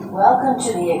Welcome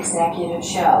to the Executive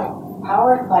Show,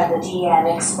 powered by the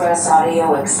DN Express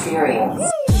Audio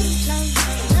Experience.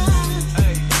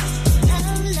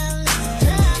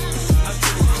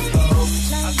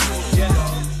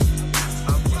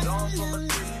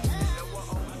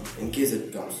 In case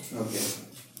it comes. Okay.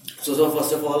 So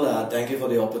first of all, thank you for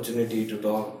the opportunity to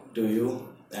talk to you.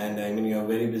 And I mean, you're a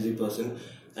very busy person.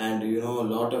 And a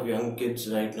lot of young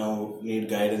kids right now need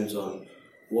guidance on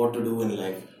what to do in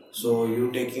life. So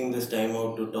you taking this time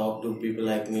out to talk to people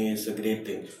like me is a great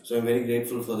thing. So I'm very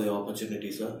grateful for the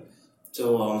opportunity, sir.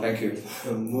 So thank you.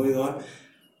 Moving on.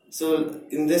 So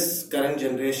in this current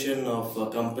generation of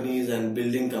companies and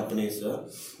building companies, sir,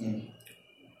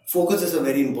 focus is a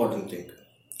very important thing.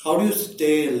 How do you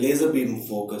stay laser beam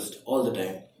focused all the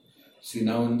time? See,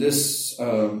 now in this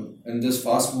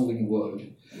fast moving world,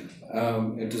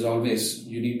 it is always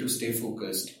you need to stay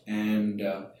focused, and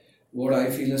what I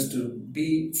feel is to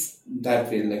be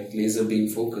that way, like laser beam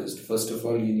focused. First of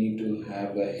all, you need to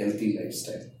have a healthy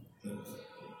lifestyle.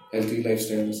 Healthy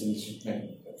lifestyle is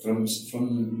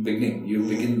from beginning. You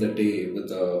begin the day with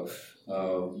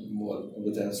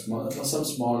some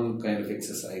small kind of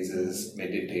exercises,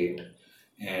 meditate,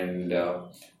 and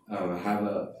have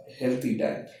a healthy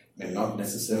diet. I mean, not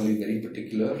necessarily very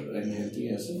particular and healthy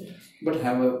as it, but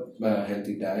have a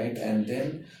healthy diet, and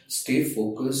then stay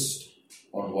focused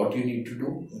on what you need to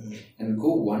do, and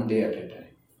go one day at a time.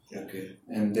 Okay.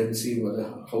 And then see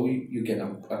how you can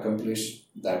accomplish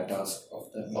that task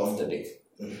of the day.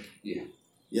 Yeah.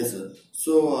 Yes, sir.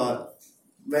 So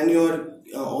when you're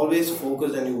always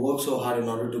focused and you work so hard in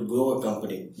order to grow a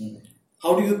company,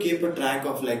 how do you keep a track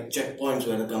of like checkpoints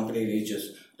where the company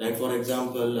reaches? Like for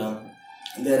example,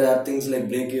 there are things like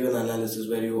break-even analysis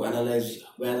where you analyze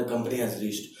where the company has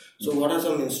reached. So what are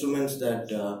some instruments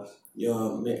that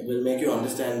will make you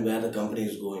understand where the company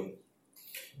is going?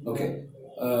 Okay.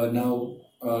 Now,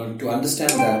 to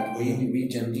understand that, we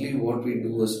generally what we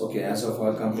do is, okay, as of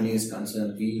our company is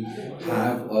concerned, we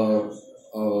have a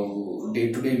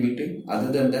day-to-day meeting.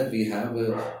 Other than that, we have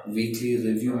a weekly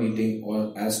review meeting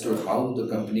as to how the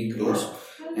company grows,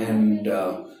 and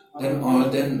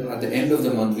then at the end of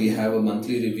the month we have a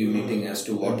monthly review meeting as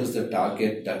to what is the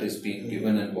target that is being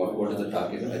given and what is the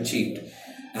target achieved.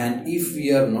 And if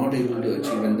we are not able to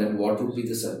achieve, and then what would be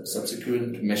the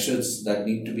subsequent measures that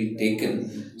need to be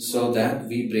taken so that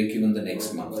we break even the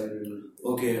next month.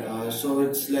 Okay, so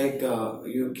it's like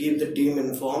you keep the team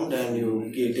informed and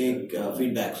you take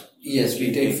feedbacks. Yes,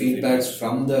 we take feedbacks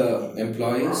from the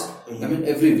employees. I mean,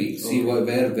 every week, see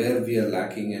where we are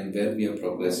lacking and where we are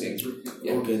progressing.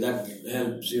 Yeah. Okay, that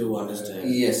helps you understand.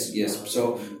 Yes.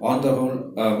 So on the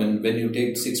whole, when you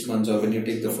take 6 months or when you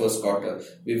take the first quarter,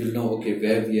 we will know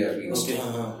where we are reached.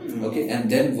 Okay, and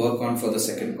then work on for the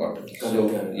second quarter.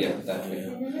 Correct. That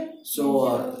way.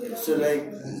 So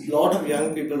like a lot of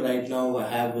young people right now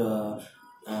have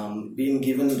been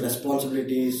given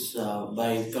responsibilities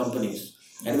by companies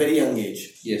at a very young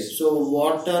age. Yes. So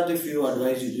what are the few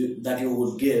advice that you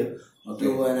would give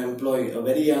to an employee, a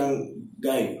very young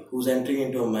guy who's entering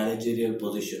into a managerial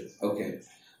position? Okay.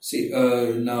 See,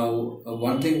 now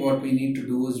one thing what we need to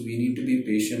do is we need to be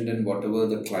patient in whatever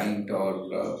the client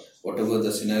or whatever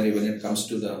the scenario when it comes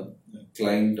to the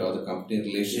client or the company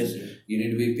relations. Yes. You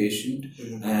need to be patient,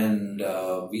 and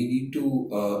we need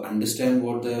to understand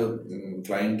what the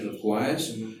client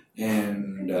requires,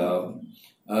 and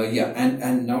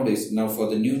and nowadays, for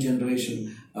the new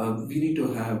generation, we need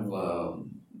to have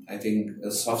I think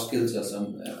soft skills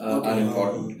are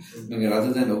important. I mean,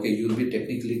 rather than you'll be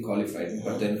technically qualified,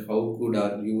 but then how good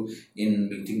are you in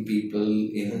meeting people,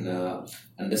 in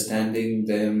understanding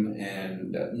them,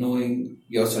 and knowing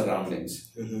your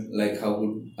surroundings? Like how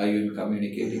good are you in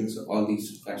communicating? So all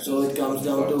these factors. So it comes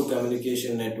down to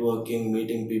communication, networking,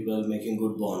 meeting people, making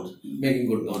good bonds. Making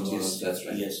good bonds. Yes, that's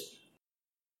right. Yes.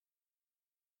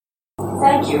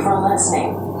 Thank you for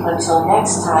listening. Until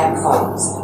next time, folks.